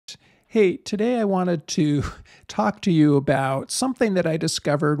Hey, today I wanted to talk to you about something that I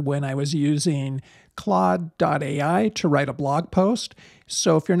discovered when I was using Claude.ai to write a blog post.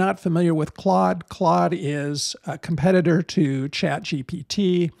 So if you're not familiar with Claude, Claude is a competitor to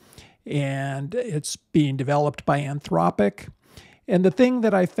ChatGPT, and it's being developed by Anthropic. And the thing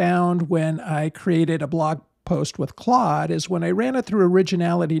that I found when I created a blog post with Claude is when I ran it through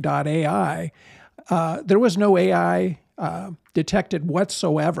Originality.ai, there was no AI detected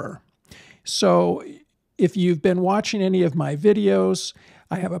whatsoever. So if you've been watching any of my videos,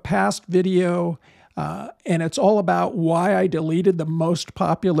 I have a past video, and it's all about why I deleted the most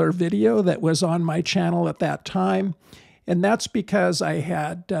popular video that was on my channel at that time. And that's because I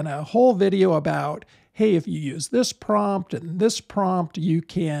had done a whole video about, hey, if you use this prompt and this prompt, you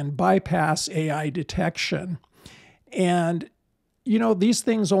can bypass AI detection. And you know, these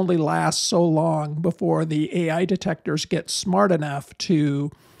things only last so long before the AI detectors get smart enough to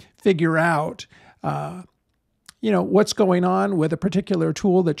figure out, what's going on with a particular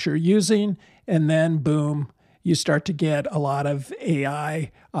tool that you're using, and then boom, you start to get a lot of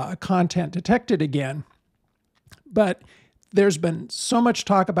AI content detected again. But there's been so much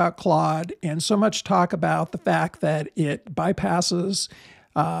talk about Claude and so much talk about the fact that it bypasses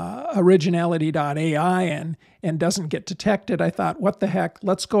Originality.ai and doesn't get detected. I thought, what the heck,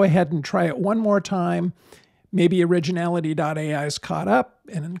 let's go ahead and try it one more time. Maybe Originality.ai is caught up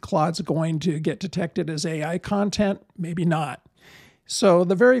and Claude's going to get detected as AI content, maybe not. So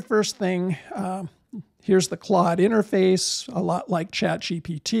the very first thing, here's the Claude interface, a lot like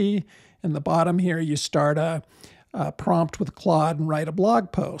ChatGPT. In the bottom here, you start a prompt with Claude and write a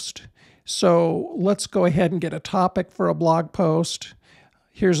blog post. So let's go ahead and get a topic for a blog post.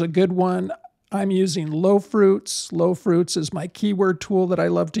 Here's a good one. I'm using low fruits. Low fruits is my keyword tool that I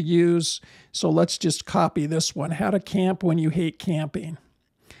love to use. So let's just copy this one. How to camp when you hate camping.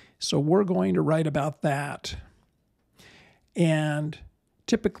 So we're going to write about that. And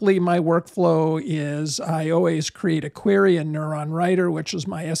typically my workflow is I always create a query in Neuronwriter, which is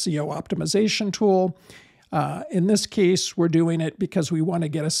my SEO optimization tool. In this case, we're doing it because we want to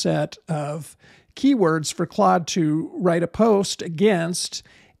get a set of keywords for Claude to write a post against.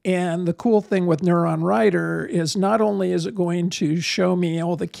 And the cool thing with Neuronwriter is not only is it going to show me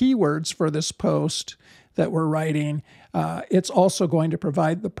all the keywords for this post that we're writing, it's also going to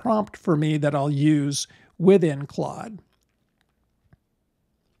provide the prompt for me that I'll use within Claude.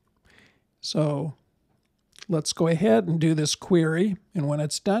 So let's go ahead and do this query. And when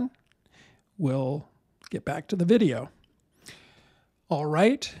it's done, we'll get back to the video. All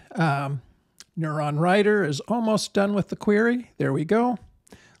right. Neuronwriter is almost done with the query. There we go.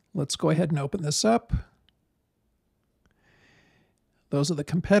 Let's go ahead and open this up. Those are the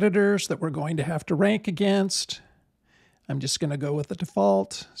competitors that we're going to have to rank against. I'm just going to go with the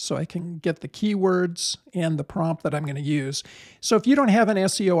default so I can get the keywords and the prompt that I'm going to use. So if you don't have an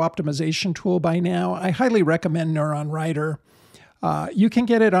SEO optimization tool by now, I highly recommend Neuronwriter. You can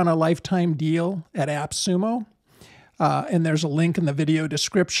get it on a lifetime deal at AppSumo. And there's a link in the video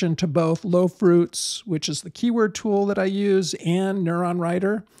description to both Low Fruits, which is the keyword tool that I use, and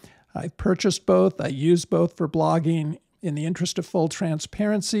Neuronwriter. I've purchased both. I use both for blogging. In the interest of full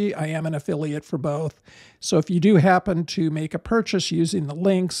transparency, I am an affiliate for both. So if you do happen to make a purchase using the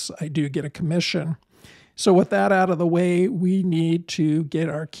links, I do get a commission. So with that out of the way, we need to get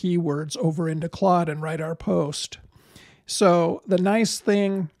our keywords over into Claude and write our post. So the nice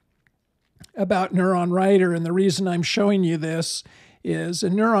thing about Neuronwriter, and the reason I'm showing you this, is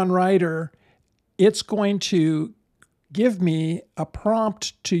in Neuronwriter, it's going to give me a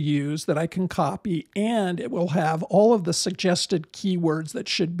prompt to use that I can copy, and it will have all of the suggested keywords that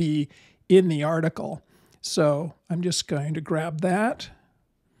should be in the article. So I'm just going to grab that.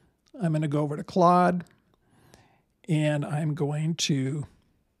 I'm going to go over to Claude, and I'm going to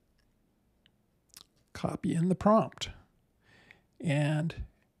copy in the prompt. And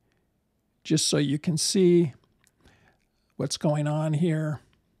just so you can see what's going on here,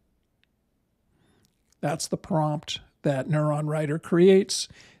 that's the prompt that Neuronwriter creates.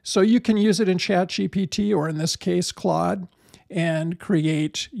 So you can use it in ChatGPT, or in this case, Claude, and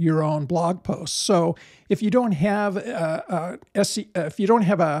create your own blog posts. So if you don't have a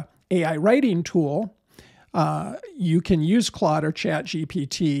AI writing tool, you can use Claude or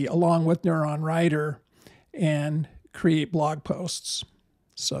ChatGPT along with Neuronwriter and create blog posts.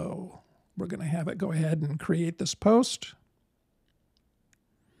 So we're going to have it go ahead and create this post.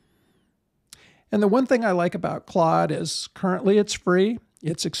 And the one thing I like about Claude is currently it's free.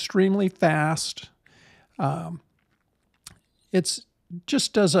 It's extremely fast. It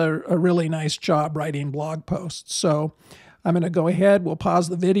just does a really nice job writing blog posts. So I'm going to go ahead, we'll pause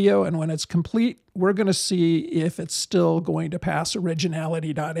the video, and when it's complete, we're going to see if it's still going to pass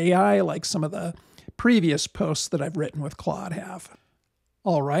Originality.ai like some of the previous posts that I've written with Claude have.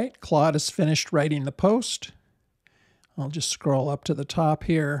 All right, Claude has finished writing the post. I'll just scroll up to the top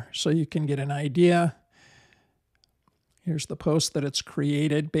here so you can get an idea. Here's the post that it's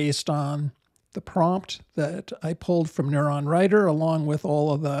created based on the prompt that I pulled from Neuronwriter along with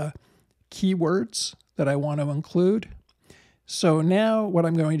all of the keywords that I want to include. So now what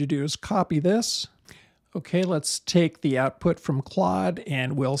I'm going to do is copy this. Okay, let's take the output from Claude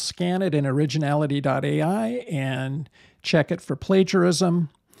and we'll scan it in Originality.ai and check it for plagiarism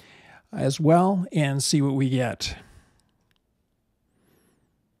as well and see what we get.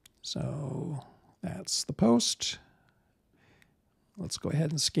 So that's the post. Let's go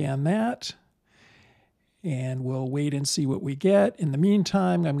ahead and scan that. And we'll wait and see what we get. In the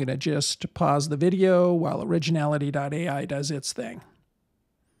meantime, I'm going to just pause the video while Originality.ai does its thing.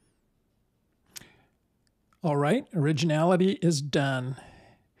 All right, Originality is done.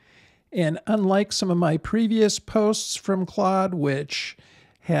 And unlike some of my previous posts from Claude, which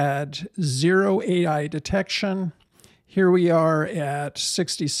had 0 AI detection, here we are at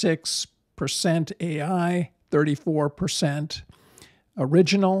 66% AI, 34%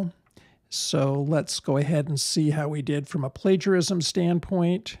 original. So let's go ahead and see how we did from a plagiarism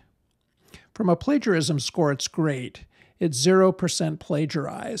standpoint. From a plagiarism score, it's great. It's 0%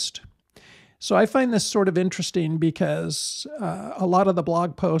 plagiarized. So I find this sort of interesting because a lot of the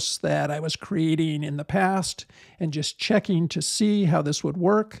blog posts that I was creating in the past and just checking to see how this would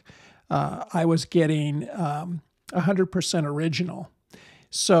work, I was getting 100% original.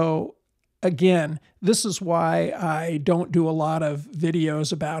 So again, this is why I don't do a lot of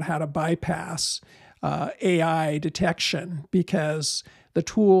videos about how to bypass AI detection, because the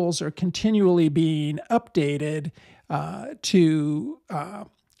tools are continually being updated to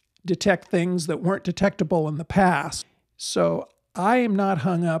detect things that weren't detectable in the past. So I am not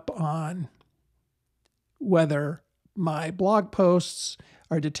hung up on whether my blog posts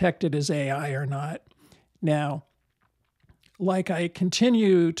are detected as AI or not. Now, like I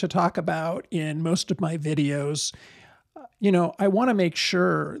continue to talk about in most of my videos, I want to make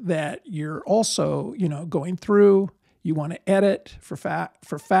sure that you're also, going through, you want to edit for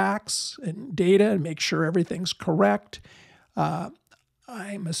facts and data and make sure everything's correct.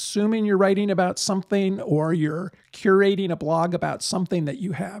 I'm assuming you're writing about something or you're curating a blog about something that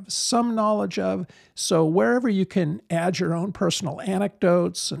you have some knowledge of. So wherever you can add your own personal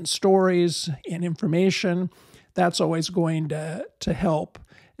anecdotes and stories and information, that's always going to help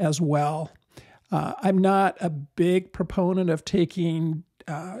as well. I'm not a big proponent of taking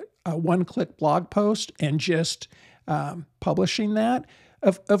a one-click blog post and just publishing that.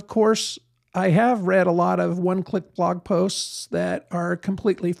 Of course, I have read a lot of one-click blog posts that are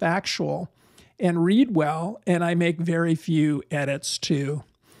completely factual and read well, and I make very few edits too.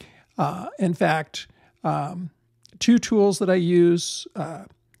 In fact, 2 tools that I use,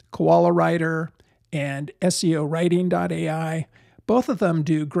 KoalaWriter and SEOwriting.ai, both of them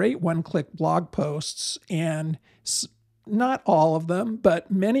do great one-click blog posts, and not all of them, but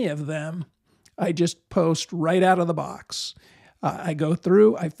many of them, I just post right out of the box. I go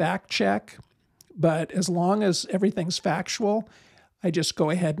through, I fact check, but as long as everything's factual, I just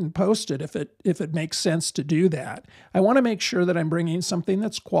go ahead and post it if it makes sense to do that. I want to make sure that I'm bringing something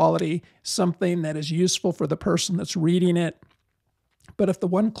that's quality, something that is useful for the person that's reading it. But if the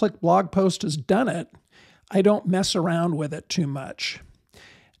one-click blog post has done it, I don't mess around with it too much.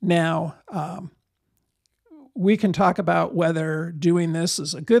 Now, we can talk about whether doing this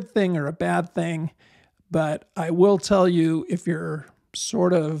is a good thing or a bad thing, but I will tell you, if you're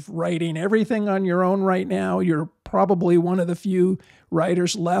sort of writing everything on your own right now, you're probably one of the few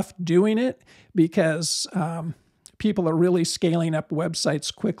writers left doing it, because people are really scaling up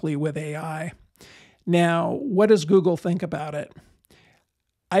websites quickly with AI. Now, what does Google think about it?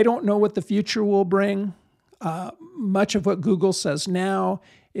 I don't know what the future will bring. Much of what Google says now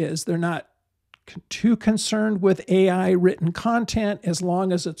is they're not too concerned with AI written content as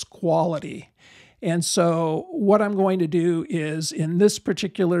long as it's quality. And so what I'm going to do is, in this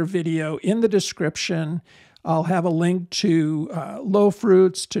particular video, in the description, I'll have a link to Low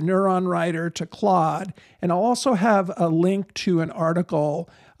Fruits, to Neuronwriter, to Claude, and I'll also have a link to an article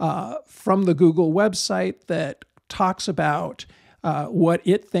from the Google website that talks about what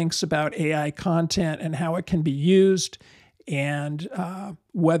it thinks about AI content and how it can be used, and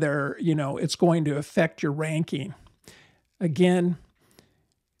whether it's going to affect your ranking. Again,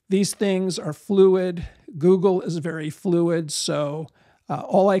 these things are fluid. Google is very fluid, so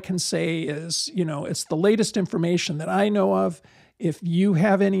All I can say is, it's the latest information that I know of. If you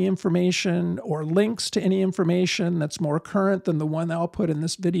have any information or links to any information that's more current than the one I'll put in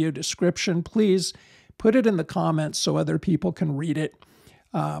this video description, please put it in the comments so other people can read it.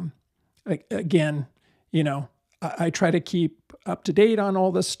 Again, I try to keep up to date on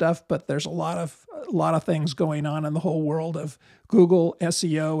all this stuff, but there's a lot of things going on in the whole world of Google,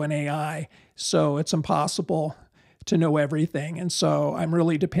 SEO, and AI. So it's impossible to know everything. And so I'm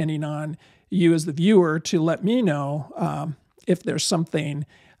really depending on you as the viewer to let me know if there's something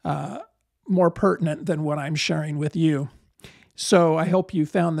more pertinent than what I'm sharing with you. So I hope you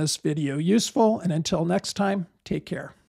found this video useful, and until next time, take care.